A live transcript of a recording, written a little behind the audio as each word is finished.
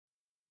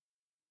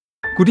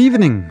Good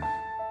evening,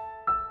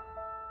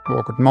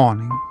 or good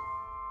morning,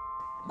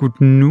 good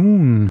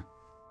noon,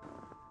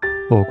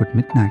 or good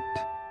midnight,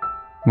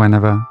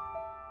 whenever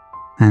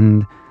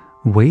and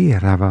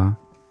wherever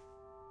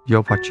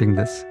you're watching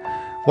this.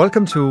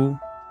 Welcome to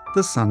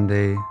the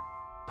Sunday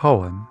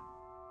Poem.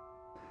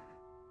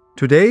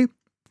 Today,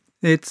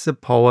 it's a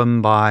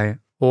poem by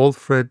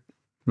Alfred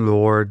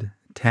Lord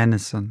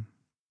Tennyson,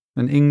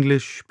 an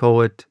English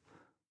poet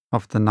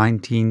of the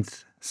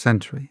 19th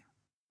century.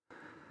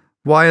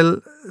 While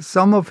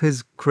some of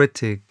his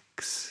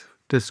critics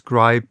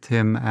described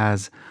him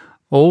as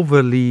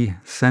overly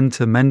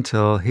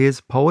sentimental,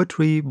 his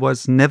poetry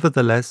was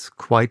nevertheless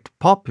quite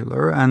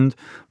popular and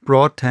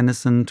brought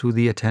Tennyson to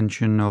the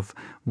attention of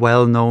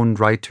well-known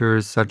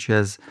writers such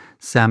as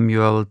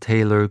Samuel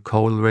Taylor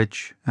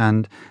Coleridge,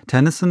 and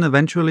Tennyson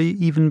eventually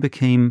even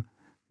became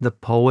the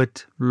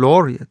poet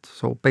laureate,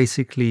 so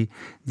basically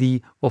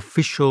the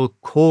official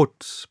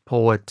court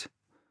poet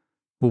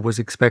who was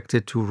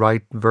expected to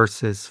write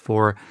verses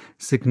for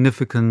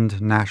significant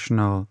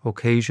national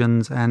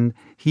occasions, and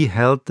he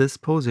held this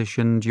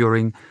position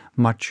during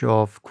much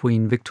of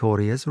Queen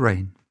Victoria's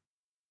reign.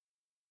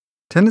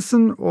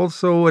 Tennyson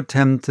also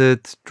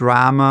attempted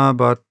drama,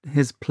 but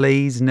his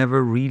plays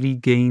never really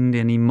gained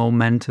any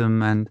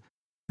momentum and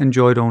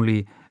enjoyed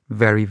only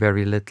very,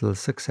 very little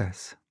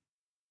success.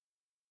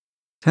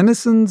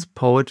 Tennyson's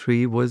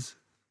poetry was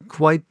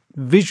quite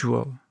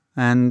visual,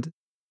 and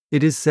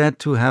it is said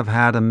to have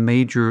had a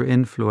major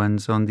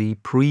influence on the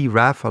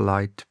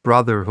Pre-Raphaelite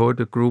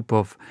Brotherhood, a group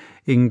of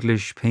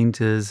English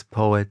painters,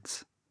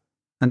 poets,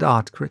 and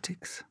art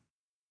critics.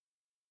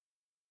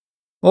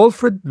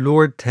 Alfred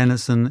Lord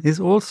Tennyson is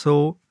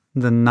also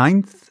the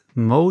 9th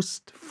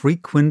most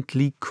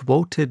frequently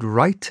quoted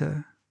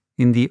writer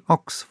in the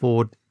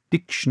Oxford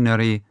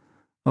Dictionary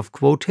of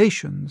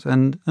Quotations,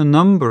 and a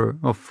number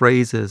of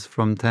phrases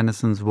from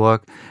Tennyson's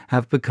work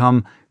have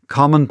become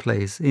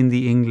commonplace in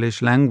the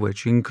English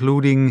language,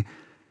 including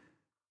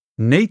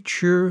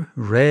nature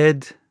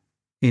red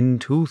in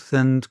tooth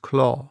and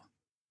claw,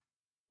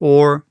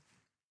 or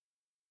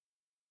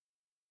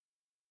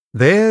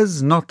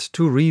there's not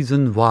to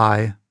reason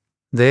why,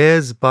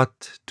 there's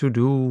but to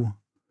do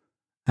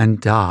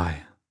and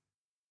die,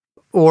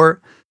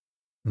 or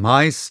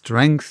my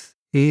strength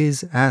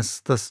is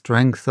as the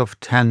strength of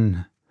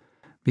 10,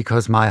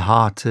 because my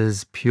heart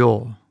is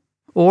pure,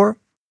 or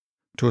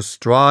to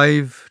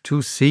strive,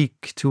 to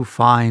seek, to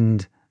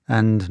find,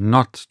 and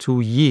not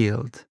to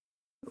yield.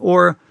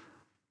 Or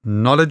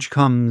knowledge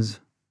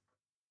comes,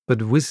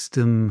 but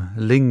wisdom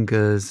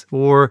lingers.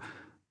 Or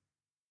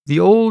the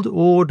old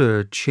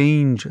order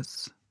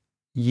changes,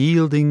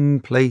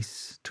 yielding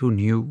place to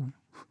new.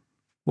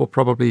 Or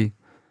probably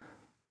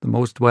the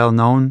most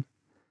well-known,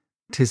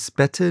 'tis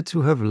better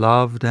to have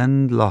loved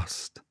and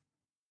lost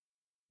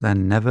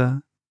than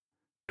never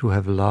to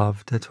have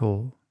loved at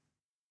all.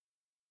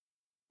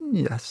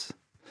 Yes,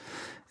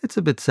 it's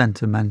a bit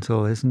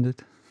sentimental, isn't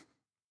it?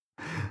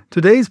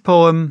 Today's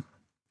poem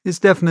is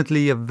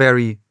definitely a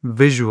very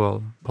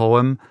visual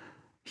poem.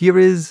 Here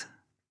is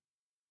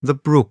The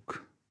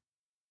Brook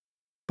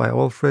by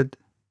Alfred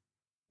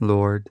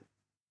Lord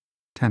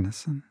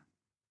Tennyson.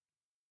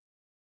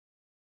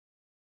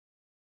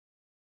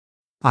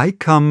 I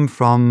come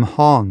from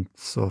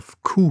haunts of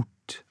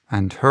coot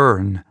and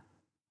hern.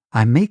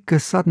 I make a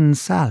sudden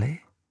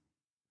sally,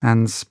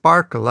 and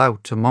sparkle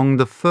out among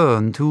the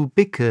fern to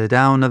bicker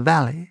down a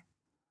valley.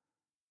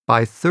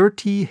 By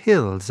 30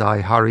 hills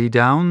I hurry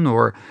down,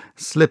 or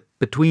slip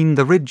between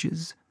the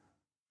ridges,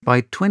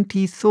 by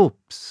 20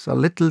 thorps a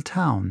little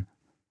town,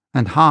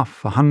 and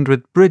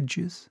 50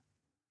 bridges,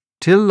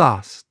 till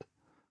last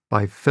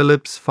by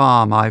Philip's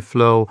farm I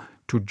flow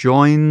to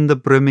join the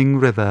brimming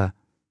river,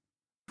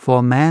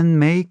 for man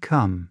may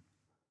come,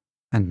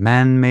 and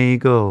man may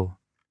go,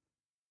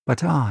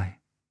 but I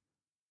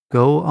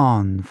go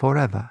on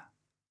forever.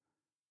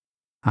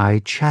 I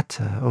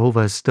chatter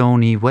over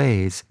stony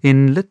ways,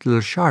 in little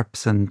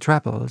sharps and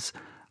trebles.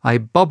 I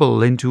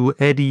bubble into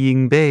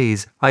eddying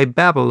bays, I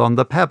babble on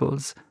the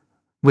pebbles.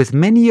 With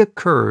many a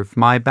curve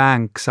my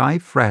banks I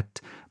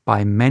fret,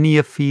 by many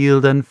a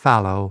field and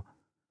fallow,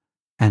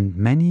 and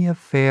many a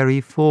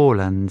fairy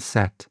foreland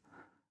set,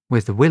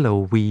 with willow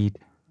weed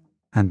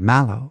and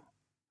mallow.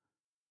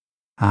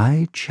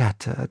 I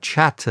chatter,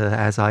 chatter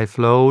as I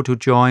flow to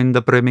join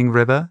the brimming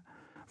river,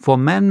 for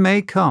men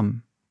may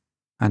come,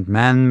 and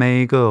man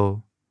may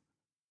go,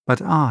 but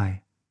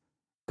I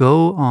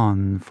go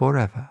on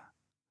forever.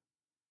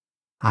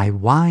 I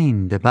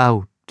wind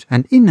about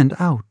and in and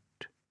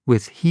out,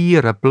 with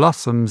here a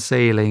blossom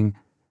sailing,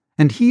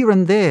 and here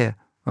and there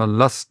a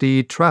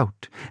lusty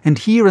trout, and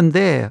here and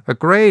there a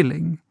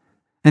grayling,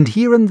 and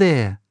here and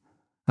there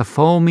a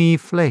foamy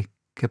flake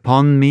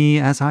upon me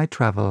as I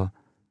travel,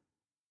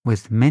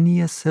 with many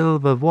a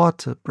silver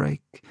water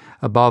break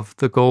above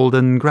the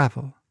golden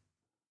gravel,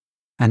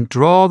 and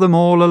draw them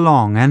all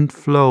along and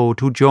flow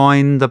to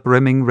join the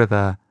brimming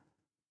river,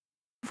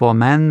 for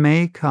man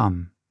may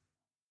come,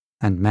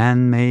 and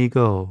man may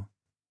go,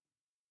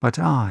 but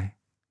I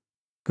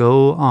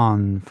go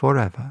on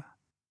forever.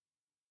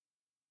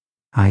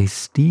 I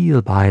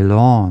steal by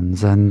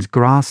lawns and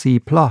grassy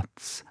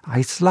plots,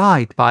 I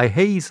slide by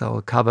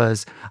hazel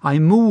covers, I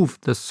move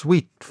the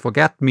sweet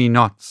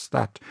forget-me-nots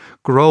that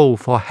grow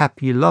for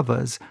happy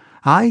lovers.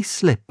 I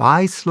slip,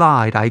 I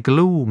slide, I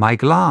glue my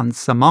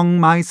glance among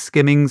my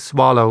skimming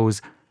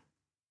swallows.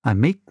 I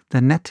make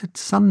the netted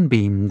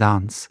sunbeam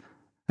dance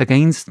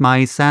against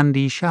my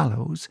sandy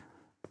shallows.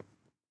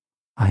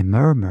 I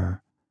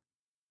murmur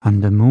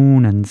under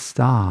moon and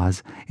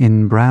stars,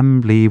 in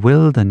brambly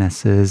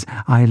wildernesses,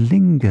 I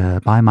linger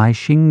by my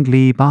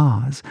shingly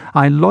bars,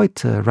 I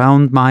loiter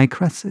round my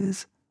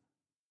cresses.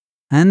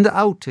 And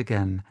out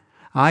again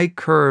I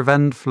curve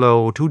and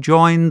flow to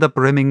join the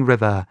brimming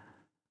river,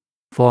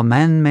 for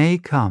men may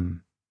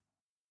come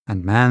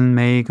and men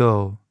may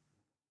go,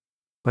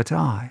 but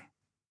I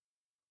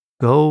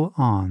go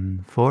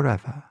on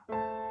forever.